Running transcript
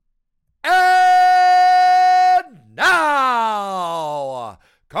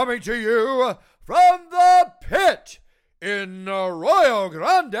coming to you from the pit in Arroyo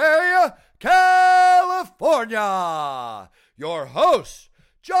Grande, California. Your hosts,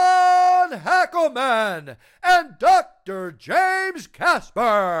 John Hackleman and Dr. James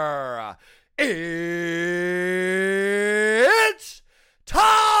Casper. It's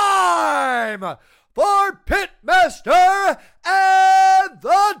time for Pitmaster and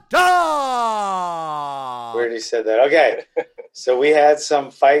the Dog. We already said that. Okay, so we had some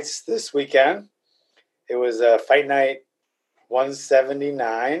fights this weekend. It was Fight Night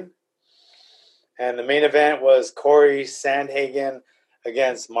 179. And the main event was Corey Sandhagen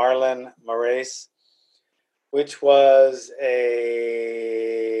against Marlon Moraes, which was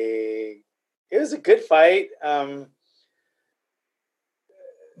a good fight.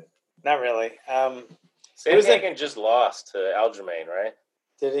 Not really. Sandhagen just lost to Aljamain, right?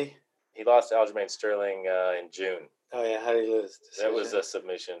 Did he? He lost to Aljamain Sterling in June. Oh, yeah. How did he lose? That was a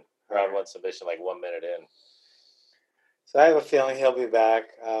submission. Round one submission, like 1 minute in. So I have a feeling he'll be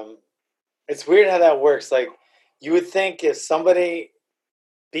back. It's weird how that works. Like, you would think if somebody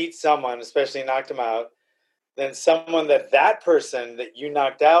beat someone, especially knocked him out, then someone that person that you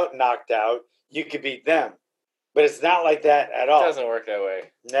knocked out, you could beat them. But it's not like that at all. It doesn't work that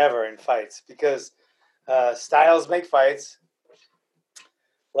way. Never in fights, because styles make fights.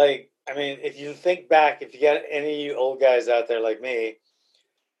 Like, I mean, if you think back, if you got any of you old guys out there like me,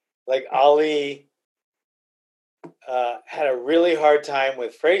 like Ali had a really hard time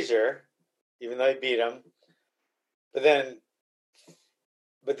with Frazier, even though he beat him. But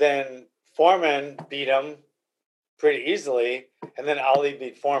then Foreman beat him pretty easily, and then Ali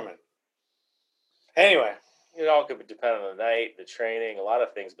beat Foreman. Anyway. It all could depend on the night, the training, a lot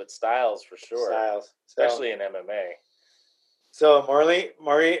of things, but styles for sure. Styles. Especially in MMA. So Marlon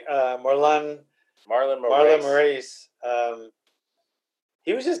Moraes,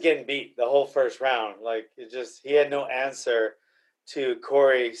 he was just getting beat the whole first round. Like, he had no answer to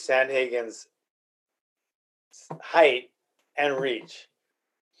Corey Sandhagen's height and reach.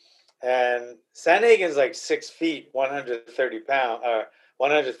 And Sandhagen's like 6 feet,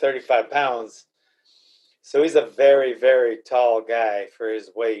 135 pounds. So he's a very, very tall guy for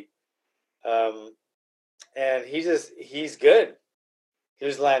his weight. And he's good. He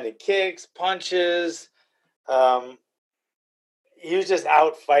was landing kicks, punches. He was just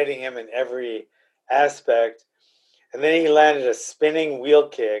out fighting him in every aspect. And then he landed a spinning wheel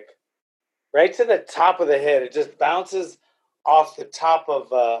kick right to the top of the head. It just bounces off the top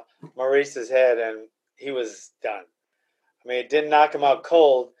of Maurice's head, and he was done. I mean, it didn't knock him out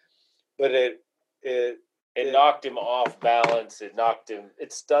cold, but it knocked him off balance. It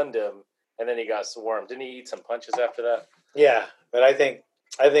stunned him, and then he got swarmed. Didn't he eat some punches after that? Yeah, but I think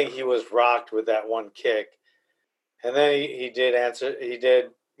he was rocked with that one kick. And then he did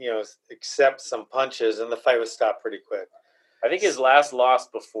accept some punches, and the fight was stopped pretty quick. I think his last loss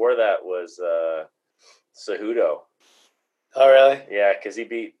before that was Cejudo. Oh, really? Yeah, because he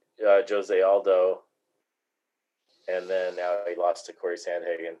beat Jose Aldo, and then now he lost to Corey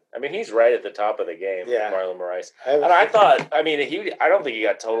Sandhagen. I mean, he's right at the top of the game, Marlon Moraes. I don't think he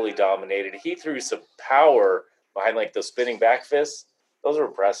got totally dominated. He threw some power behind, like, the spinning back fists. Those were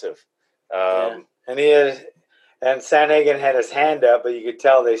impressive. And Sandhagen had his hand up, but you could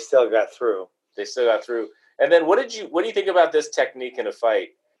tell they still got through. And then what do you think about this technique in a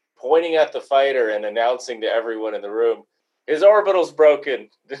fight? Pointing at the fighter and announcing to everyone in the room, his orbital's broken.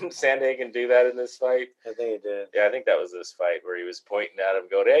 Didn't Sandhagen do that in this fight? I think he did. Yeah, I think that was this fight where he was pointing at him,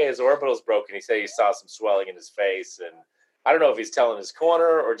 going, hey, his orbital's broken. He said he saw some swelling in his face. And I don't know if he's telling his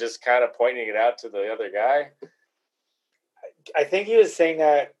corner or just kind of pointing it out to the other guy. I think he was saying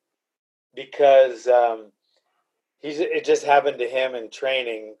that because it just happened to him in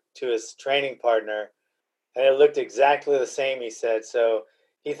training, to his training partner, and it looked exactly the same, he said. So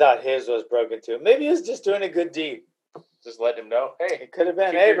he thought his was broken too. Maybe he was just doing a good deed. Just letting him know, hey, it could have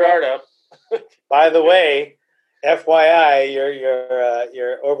been. Keep hey, your guard up. By the way, FYI,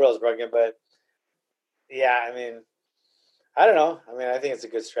 your orbital's broken. But yeah, I mean, I don't know. I mean, I think it's a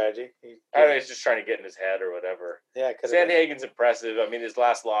good strategy. I don't know, he's just trying to get in his head or whatever. Yeah, Sandhagen's impressive. I mean, his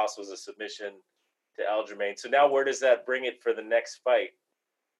last loss was a submission to Aljamain. So now where does that bring it for the next fight?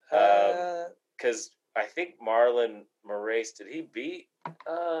 Because I think Marlon Moraes, did he beat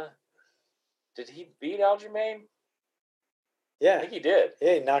Aljamain? Yeah. I think he did.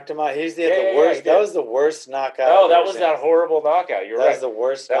 Yeah, he knocked him out. He's the worst. That was the worst knockout. Oh, that was that horrible knockout. You're right. That was the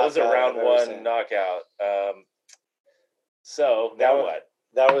worst knockout. That was a round one knockout. So now what?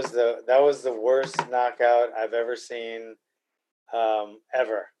 That was the worst knockout I've ever seen,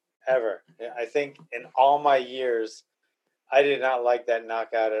 ever. I think in all my years I did not like that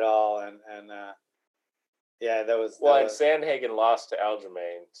knockout at all, and yeah, that was. Well, and Sandhagen lost to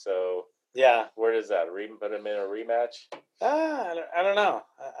Aljamain, so yeah, where does that put him in a rematch? I don't know.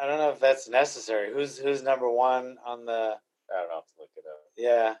 I don't know if that's necessary. Who's number one on the? I don't know. Have to look it up.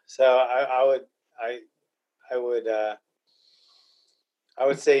 Yeah, so I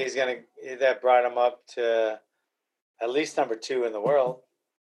would say he's gonna. That brought him up to at least number 2 in the world.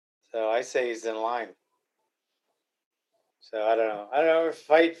 So I say he's in line. So I don't know.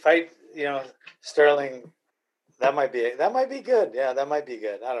 Fight. You know, Sterling. That might be good. Yeah, that might be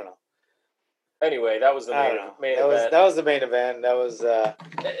good. I don't know. Anyway, that was the main event. That was the main event. That was.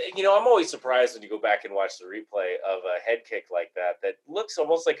 You know, I'm always surprised when you go back and watch the replay of a head kick like that. That looks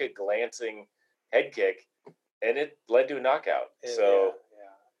almost like a glancing head kick, and it led to a knockout. So yeah.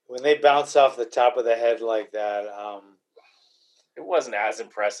 When they bounce off the top of the head like that, it wasn't as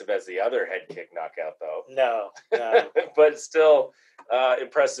impressive as the other head kick knockout, though. No. But still,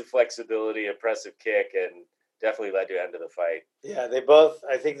 impressive flexibility, impressive kick, and definitely led to the end of the fight. Yeah,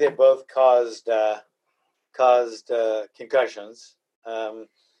 I think they both caused concussions, and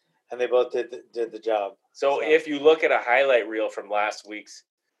they both did the job. So if you look at a highlight reel from last week's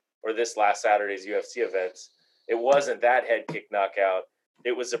or this last Saturday's UFC events, it wasn't that head kick knockout.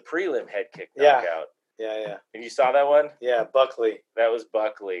 It was a prelim head kick knockout. Yeah. And you saw that one? Yeah, Buckley. That was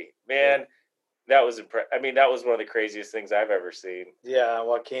Buckley. Man, that was I mean, that was one of the craziest things I've ever seen. Yeah,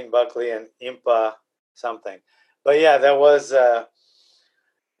 Joaquin Buckley and Impa something. But yeah, that was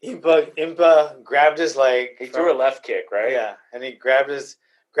Impa grabbed his leg. He threw a left kick, right? Yeah, and he grabbed his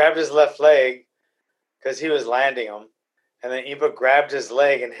left leg because he was landing him. And then Impa grabbed his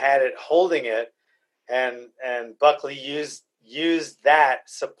leg and had it holding it, and Buckley used that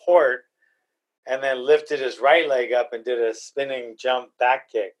support and then lifted his right leg up and did a spinning jump back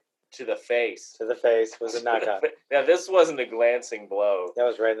kick. To the face. To the face was a knockout. Now, this wasn't a glancing blow. That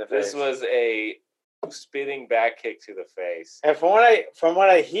was right in the face. This was a spinning back kick to the face. And from what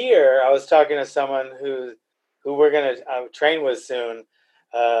I hear, I was talking to someone who we're going to train with soon.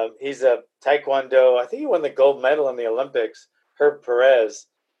 He's a Taekwondo. I think he won the gold medal in the Olympics, Herb Perez.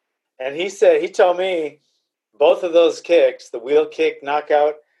 And he told me both of those kicks, the wheel kick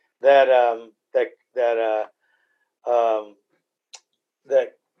knockout that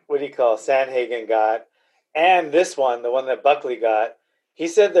what do you call Sandhagen got, and this one, the one that Buckley got, he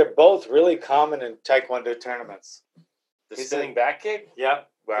said they're both really common in Taekwondo tournaments. The spinning back kick? Yeah.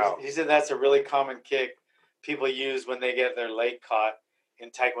 Wow. He said that's a really common kick people use when they get their leg caught in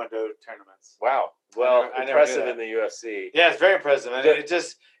Taekwondo tournaments. Wow. Well, impressive in the UFC. Yeah, it's very impressive. And it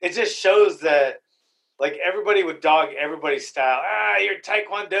just shows that, like, everybody would dog everybody's style. You're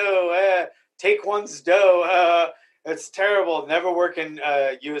Taekwondo. Taekwondo. It's terrible. Never work in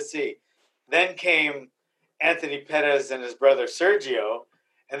UFC. Then came Anthony Pettis and his brother Sergio,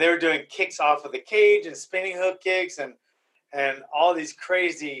 and they were doing kicks off of the cage and spinning hook kicks and all these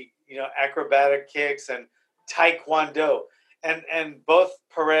crazy, acrobatic kicks and Taekwondo. And both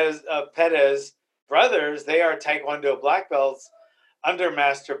Pettis brothers, they are Taekwondo black belts under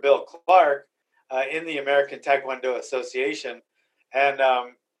Master Bill Clark in the American Taekwondo Association. And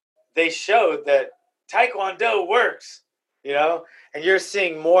they showed that Taekwondo works, and you're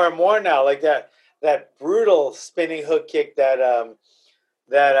seeing more and more now, like that brutal spinning hook kick that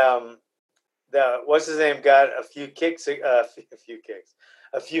what's his name got a few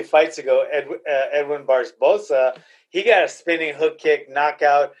fights ago. Edwin Barbosa, he got a spinning hook kick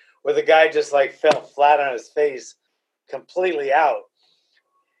knockout where the guy just like fell flat on his face, completely out.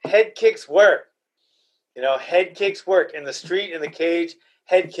 Head kicks work, head kicks work in the street, in the cage.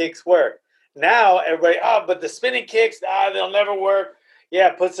 Head kicks work. Now everybody, but the spinning kicks, they'll never work.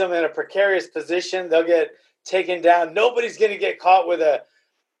 Yeah, puts them in a precarious position. They'll get taken down. Nobody's going to get caught with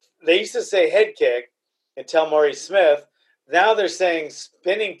they used to say head kick until Maurice Smith. Now they're saying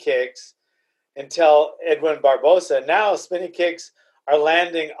spinning kicks until Edwin Barbosa. Now spinning kicks are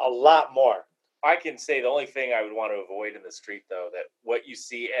landing a lot more. I can say the only thing I would want to avoid in the street, though, that what you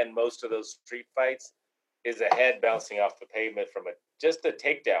see in most of those street fights is a head bouncing off the pavement from just a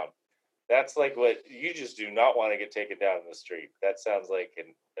takedown. That's like what you just do not want to get taken down in the street. That sounds like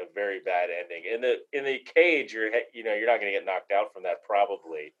a very bad ending. In the cage, you're not going to get knocked out from that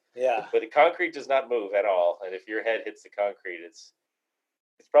probably. Yeah. But the concrete does not move at all, and if your head hits the concrete, it's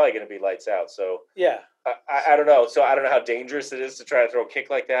probably going to be lights out. So yeah, I don't know. So I don't know how dangerous it is to try to throw a kick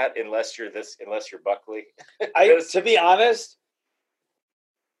like that unless you're Buckley. To be honest,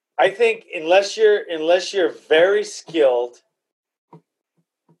 I think unless you're very skilled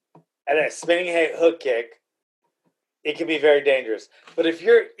at a spinning hook kick, it can be very dangerous. But if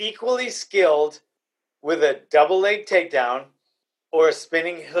you're equally skilled with a double leg takedown or a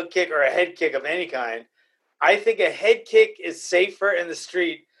spinning hook kick or a head kick of any kind, I think a head kick is safer in the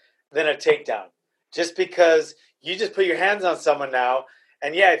street than a takedown. Just because you just put your hands on someone now,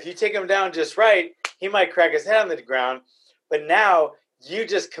 and yeah, if you take him down just right, he might crack his head on the ground, but now you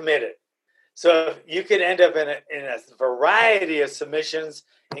just committed. So you could end up in a variety of submissions,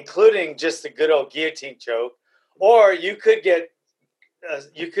 including just a good old guillotine choke, or you could get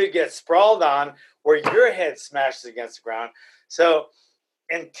sprawled on where your head smashes against the ground. So,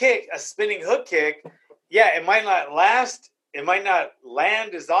 and kick, a spinning hook kick, yeah, it might not last, it might not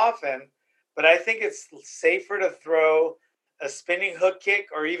land as often, but I think it's safer to throw a spinning hook kick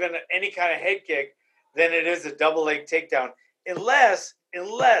or even any kind of head kick than it is a double leg takedown, unless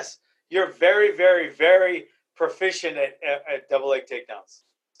you're very, very, very proficient at double leg takedowns.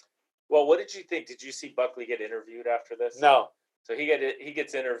 Well, what did you think? Did you see Buckley get interviewed after this? No. So he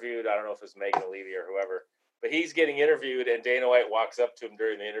gets interviewed. I don't know if it was Megan Levy or whoever, but he's getting interviewed, and Dana White walks up to him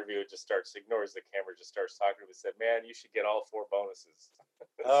during the interview and just ignores the camera, just starts talking to him and said, "Man, you should get all 4 bonuses."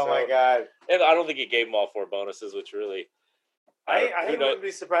 Oh, my God. And I don't think he gave him all 4 bonuses, which really... I wouldn't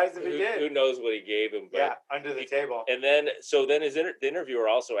be surprised if he did. Who knows what he gave him? But yeah, under the table. And then, the interviewer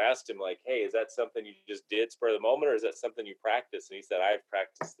also asked him, like, "Hey, is that something you just did spur of the moment, or is that something you practiced?" And he said, "I've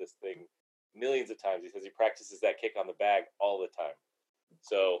practiced this thing millions of times." He says he practices that kick on the bag all the time.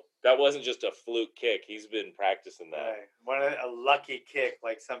 So that wasn't just a fluke kick. He's been practicing that. Right. A lucky kick,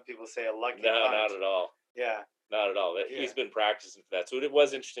 like some people say, a lucky No, punch. not at all. Yeah. Not at all. He's been practicing for that. So it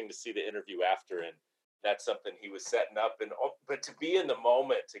was interesting to see the interview after, and that's something he was setting up. But to be in the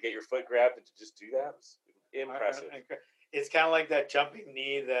moment, to get your foot grabbed and to just do that was impressive. It's kind of like that jumping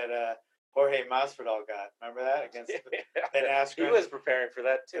knee that Jorge Masvidal got. Remember that against Ben Askren? He was preparing for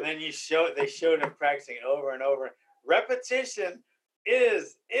that too. And then they showed him practicing over and over. Repetition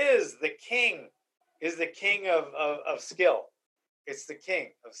is the king of skill. It's the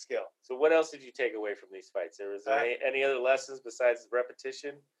king of skill. So what else did you take away from these fights? Was there any other lessons besides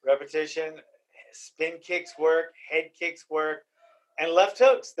repetition? Repetition, spin kicks work, head kicks work, and left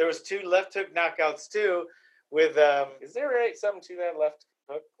hooks. There was 2 left hook knockouts too. With is there something to that left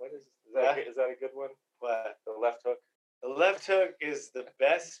hook? Is that a good one? What? The left hook. The left hook is the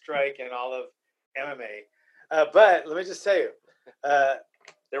best strike in all of MMA. But let me just tell you,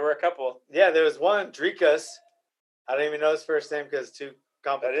 there were a couple. Yeah, there was one, Dricus. I don't even know his first name because it's too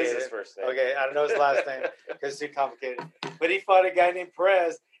complicated. That is his first name. Okay, I don't know his last name because it's too complicated. But he fought a guy named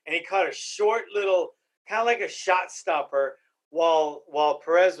Perez, and he caught a short little, kind of like a shot stopper, while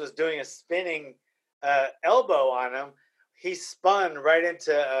Perez was doing a spinning elbow on him. He spun right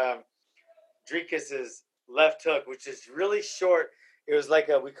into Dricus's left hook, which is really short. It was like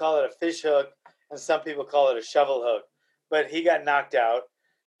we call it a fish hook, and some people call it a shovel hook. But he got knocked out.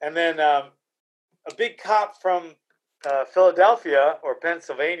 And then a big cop from Philadelphia or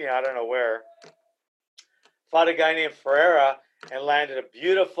Pennsylvania, I don't know where, fought a guy named Ferreira and landed a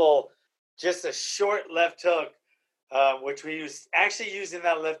beautiful, just a short left hook, which we actually using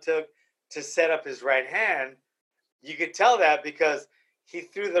that left hook to set up his right hand. You could tell that because he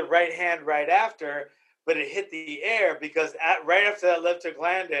threw the right hand right after, but it hit the air because right after that left hook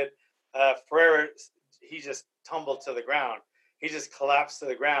landed, Ferreira, he just tumbled to the ground. He just collapsed to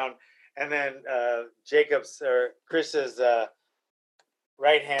the ground. And then Chris's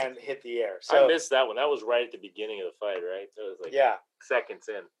right hand hit the air. So I missed that one. That was right at the beginning of the fight, right? So it was like seconds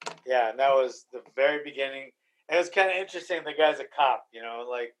in. Yeah, and that was the very beginning. And it was kind of interesting. The guy's a cop,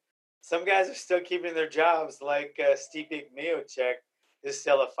 like some guys are still keeping their jobs. Like Stipe Miocic is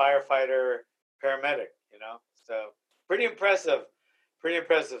still a firefighter, paramedic. So pretty impressive.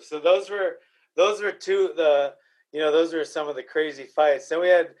 So those were those were some of the crazy fights. Then we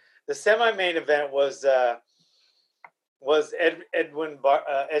had the semi-main event was Edson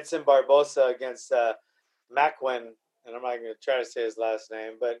Barbosa against Makwan, and I'm not going to try to say his last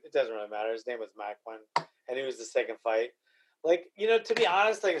name, but it doesn't really matter. His name was Makwan, and he was the second fight. Like, to be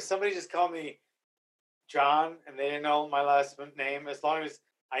honest, like if somebody just called me John and they didn't know my last name, as long as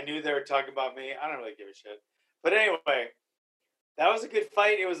I knew they were talking about me, I don't really give a shit. But anyway, that was a good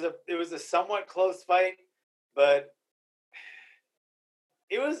fight. It was a somewhat close fight, but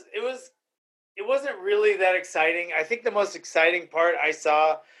it wasn't really that exciting. I think the most exciting part I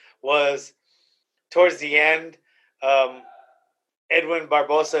saw was towards the end. Edwin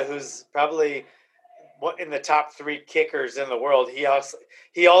Barbosa, who's probably in the top 3 kickers in the world, he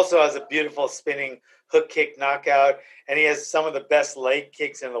also has a beautiful spinning hook kick knockout, and he has some of the best leg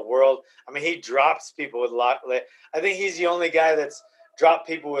kicks in the world. I mean, he drops people with I think he's the only guy that's dropped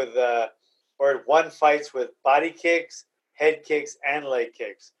people with or won fights with body kicks, head kicks, and leg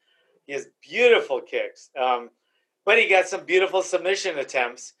kicks. He has beautiful kicks. But he got some beautiful submission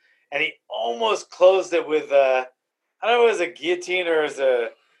attempts, and he almost closed it with I don't know if it was a guillotine or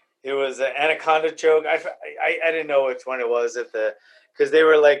it was an anaconda choke. I didn't know which one it was because they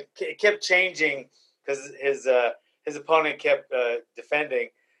were like it kept changing because his opponent kept defending,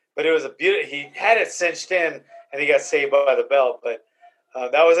 but it was he had it cinched in and he got saved by the belt. But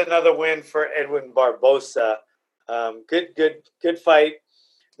that was another win for Edwin Barbosa. Good fight.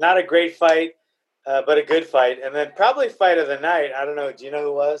 Not a great fight, but a good fight. And then probably fight of the night. I don't know. Do you know who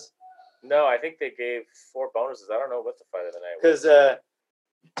it was? No, I think they gave 4 bonuses. I don't know what the fight of the night was. Because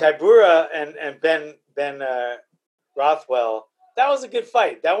Tybura and Ben Rothwell, that was a good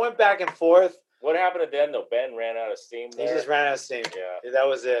fight. That went back and forth. What happened at the end, though? Ben ran out of steam there. He just ran out of steam. Yeah. That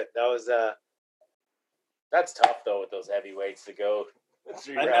was it. That was... That's tough, though, with those heavyweights to go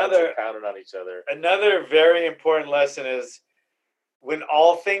 3 rounds and pounding on each other. Another very important lesson is when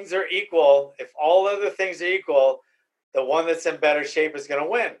all things are equal, if all other things are equal, the one that's in better shape is going to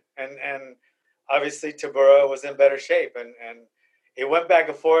win. And obviously Tybura was in better shape. And it went back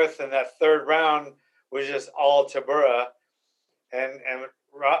and forth, and that third round was just all Tybura. And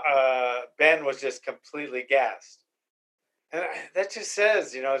Ben was just completely gassed. And that just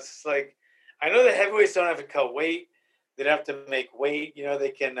says, it's just like, I know the heavyweights don't have to cut weight. They don't have to make weight. They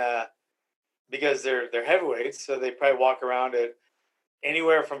can, because they're heavyweights, so they probably walk around at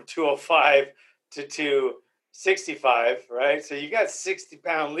anywhere from 205 to 265, right? So you got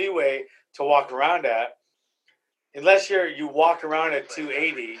 60-pound leeway to walk around at. Unless you walk around at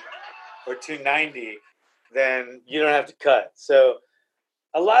 280 or 290, then you don't have to cut. So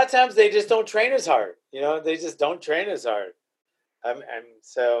a lot of times they just don't train as hard. They just don't train as hard.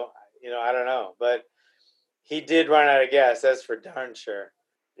 So I don't know, but he did run out of gas. That's for darn sure.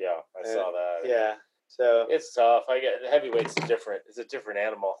 Yeah, I saw that. Yeah, so it's tough. I get heavyweight's different. It's a different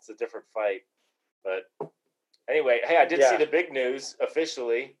animal. It's a different fight. But anyway, hey, I did see the big news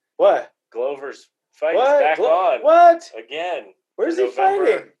officially. What? Glover's fight is back on. What? Again. Where's he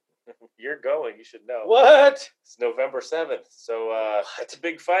fighting? You're going. You should know. What? It's November 7th. So it's a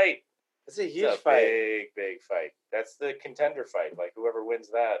big fight. It's a huge fight. Big fight. That's the contender fight. Like whoever wins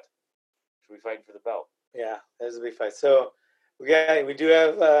that should be fighting for the belt. Yeah, that's a big fight. So we do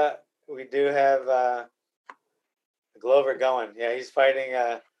have Glover going. Yeah, he's fighting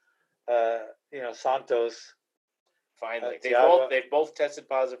Santos. Finally, they've both tested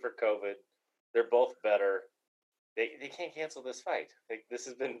positive for COVID. They're both better. They can't cancel this fight. This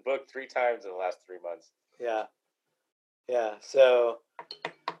has been booked 3 times in the last 3 months. Yeah. So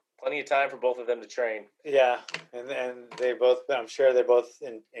plenty of time for both of them to train. Yeah, and they both. I'm sure they're both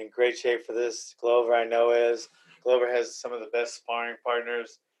in great shape for this. Glover, I know, is. Glover has some of the best sparring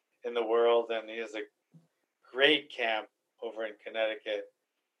partners in the world, and he has a great camp over in Connecticut.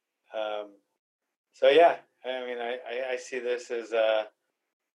 So yeah, I mean, I see this as a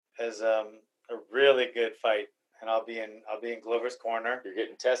really good fight, and I'll be in Glover's corner. You're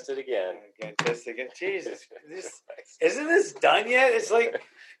getting tested again. Jesus, isn't this done yet? It's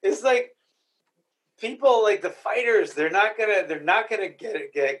like people, like the fighters, they're not gonna get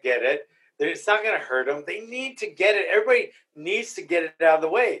it. It's not gonna hurt them. They need to get it. Everybody needs to get it out of the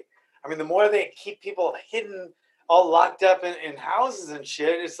way. I mean, the more they keep people hidden, all locked up in houses and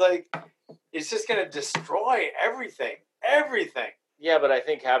shit, it's just gonna destroy everything. Everything. Yeah, but I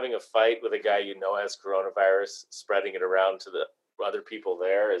think having a fight with a guy has coronavirus, spreading it around to the other people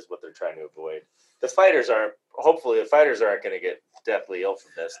there is what they're trying to avoid. Hopefully the fighters aren't going to get deathly ill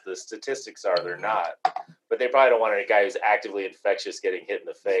from this. The statistics are they're not. But they probably don't want a guy who's actively infectious getting hit in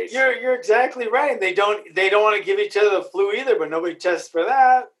the face. You're exactly right. They don't want to give each other the flu either, but nobody tests for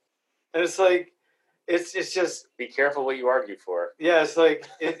that. And it's like, it's just... Be careful what you argue for. Yeah, it's like,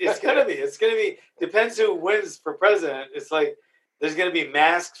 it's going to be. It's going to be... Depends who wins for president. It's like, there's going to be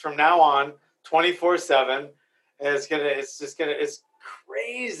masks from now on, 24/7. And it's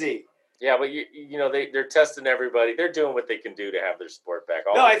crazy. Yeah, but they're testing everybody. They're doing what they can do to have their sport back.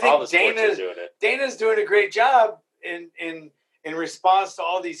 I think Dana's doing a great job in response to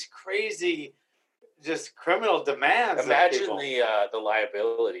all these crazy, just criminal demands. Imagine the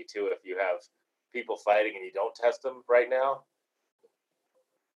liability too if you have people fighting and you don't test them right now.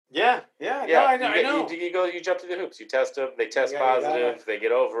 Yeah. No, I know. You jump through the hoops. You test them. They test positive. They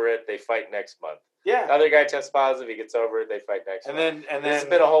get over it. They fight next month. Yeah. Another guy tests positive. He gets over it. They fight next month. And then it's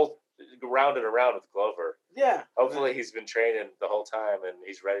been a whole round and around with Glover. Yeah. Hopefully he's been training the whole time and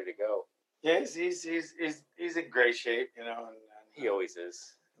he's ready to go. Yeah, he's in great shape, and he always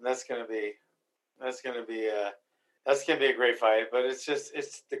is. And that's gonna be a great fight. But it's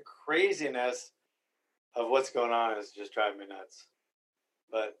the craziness of what's going on is just driving me nuts.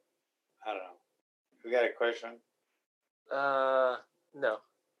 But We got a question? No,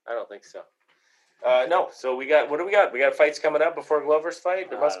 I don't think so. No. So what do we got? We got fights coming up before Glover's fight.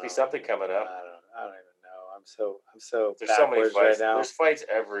 There must be something coming up. I don't even know. I'm so. There's so many fights right now. There's fights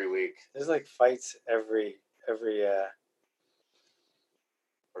every week. There's like fights every.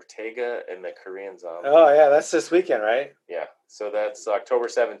 Ortega and the Korean Zombie. Oh yeah, that's this weekend, right? Yeah. So that's October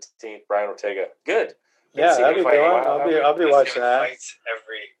 17th. Brian Ortega. Good. Yeah, that'll be good. I'll be watching that. Fights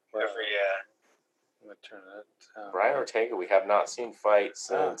every. I'm gonna turn that. Brian Ortega. We have not seen fight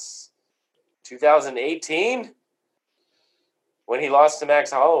since 2018 when he lost to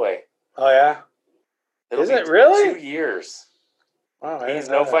Max Holloway. Oh yeah. Is it really 2 years? Wow, he's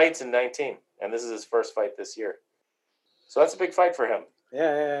no fights in 19, and this is his first fight this year. So that's a big fight for him.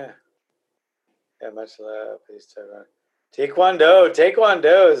 Yeah. Much love. Please talk about Taekwondo.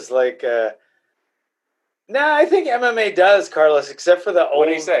 Taekwondo is like. I think MMA does, Carlos, except for the old. What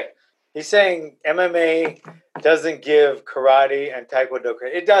do you say? He's saying MMA doesn't give karate and Taekwondo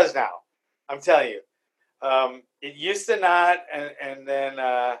credit. It does now. I'm telling you. It used to not, and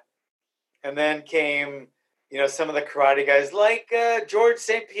then came, some of the karate guys like George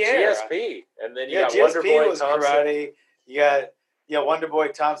St. Pierre. GSP. And then you got Wonder Boy was Thompson. Karate. You got Wonder Boy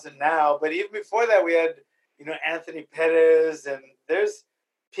Thompson now. But even before that, we had, Anthony Pettis. And there's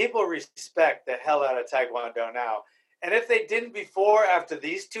people respect the hell out of Taekwondo now. And if they didn't before, after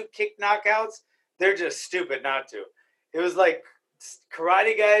these two kick knockouts, they're just stupid not to. It was like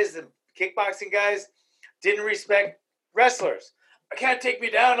karate guys and kickboxing guys didn't respect wrestlers. I can't take me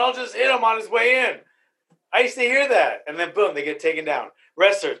down. I'll just hit him on his way in. I used to hear that. And then, boom, they get taken down.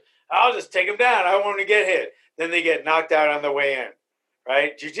 Wrestlers, I'll just take him down. I want him to get hit. Then they get knocked out on the way in.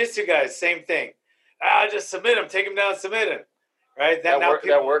 Right? Jiu-jitsu guys, same thing. I'll just submit him. Take him down, submit him. Right? That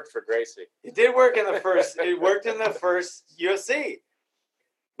worked for Gracie. It did work in the first. It worked in the first UFC.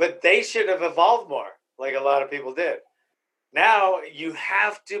 But they should have evolved more, like a lot of people did. Now, you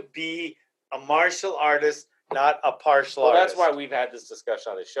have to be a martial artist, not a partial artist. That's why we've had this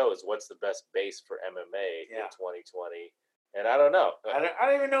discussion on the show is what's the best base for MMA in 2020. And I don't know. I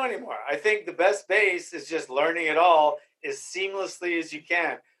don't even know anymore. I think the best base is just learning it all as seamlessly as you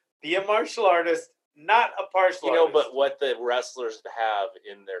can. Be a martial artist, not a partial artist. But what the wrestlers have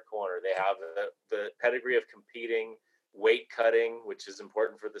in their corner, they have the pedigree of competing, weight cutting, which is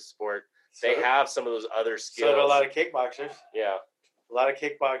important for the sport. They have some of those other skills. So do a lot of kickboxers. Yeah. A lot of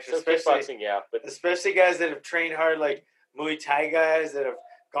kickboxers. So kickboxing, but especially guys that have trained hard, like Muay Thai guys that have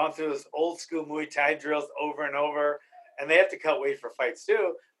gone through those old school Muay Thai drills over and over, and they have to cut weight for fights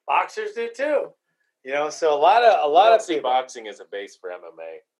too. Boxers do too. So a lot of see boxing as a base for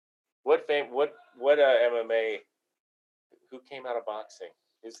MMA. What MMA? Who came out of boxing?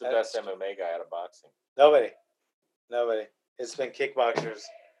 Who's the best MMA guy out of boxing? Nobody. It's been kickboxers.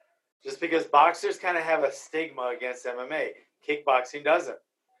 Just because boxers kind of have a stigma against MMA, kickboxing doesn't.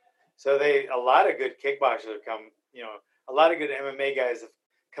 So a lot of good kickboxers have come. A lot of good MMA guys have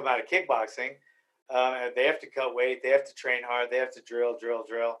come out of kickboxing. They have to cut weight. They have to train hard. They have to drill.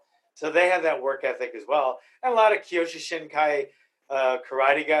 So they have that work ethic as well. And a lot of Kyokushinkai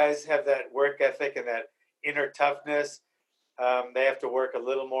karate guys have that work ethic and that inner toughness. They have to work a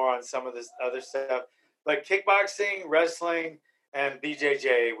little more on some of this other stuff. But kickboxing, wrestling, and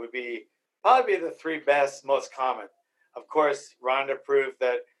BJJ would probably be the three best, most common. Of course, Ronda proved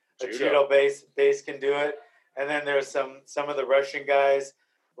that a judo base can do it. And then there's some of the Russian guys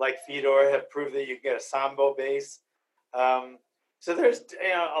like Fedor have proved that you can get a sambo base. So there's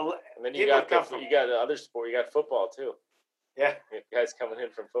and then you got the other sport. You got football too. Yeah, guys coming in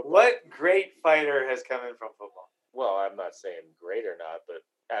from football. What great fighter has come in from football? Well, I'm not saying great or not, but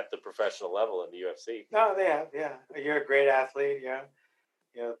at the professional level in the UFC. No, they have. Yeah, you're a great athlete. Yeah,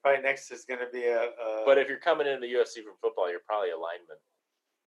 probably next is going to be a. But if you're coming into the UFC from football, you're probably a lineman.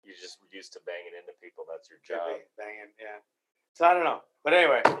 You're just used to banging into people. That's your job. Banging, yeah. So I don't know, but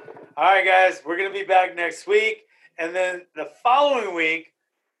anyway, all right, guys, we're going to be back next week, and then the following week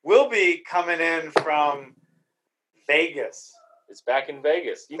we'll be coming in from Vegas. It's back in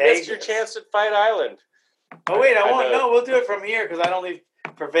Vegas. You missed your chance at Fight Island. Oh wait, I won't. No, we'll do it from here because I don't leave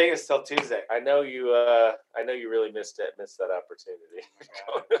for Vegas till Tuesday. I know you. I know you really missed that opportunity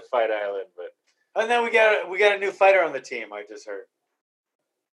going to Fight Island, but. And then we got a new fighter on the team. I just heard.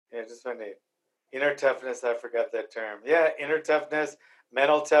 Yeah, just my name. Inner toughness. I forgot that term. Yeah, inner toughness,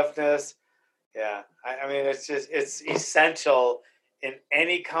 mental toughness. Yeah, I mean it's essential in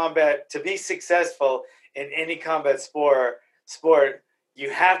any combat to be successful in any combat sport. You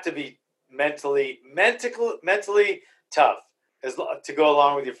have to be mentally tough to go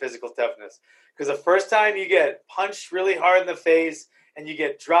along with your physical toughness. Because the first time you get punched really hard in the face and you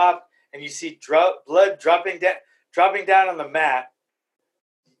get dropped and you see blood dropping down on the mat,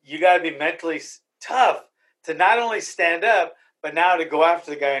 you got to be mentally tough to not only stand up, but now to go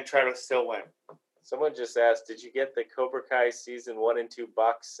after the guy and try to still win. Someone just asked, did you get the Cobra Kai season 1 and 2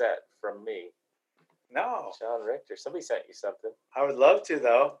 box set from me? No. John Richter. Somebody sent you something. I would love to,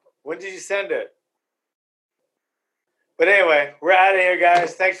 though. When did you send it? But anyway, we're out of here,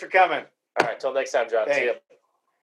 guys. Thanks for coming. All right. Till next time, John. Thanks. See you.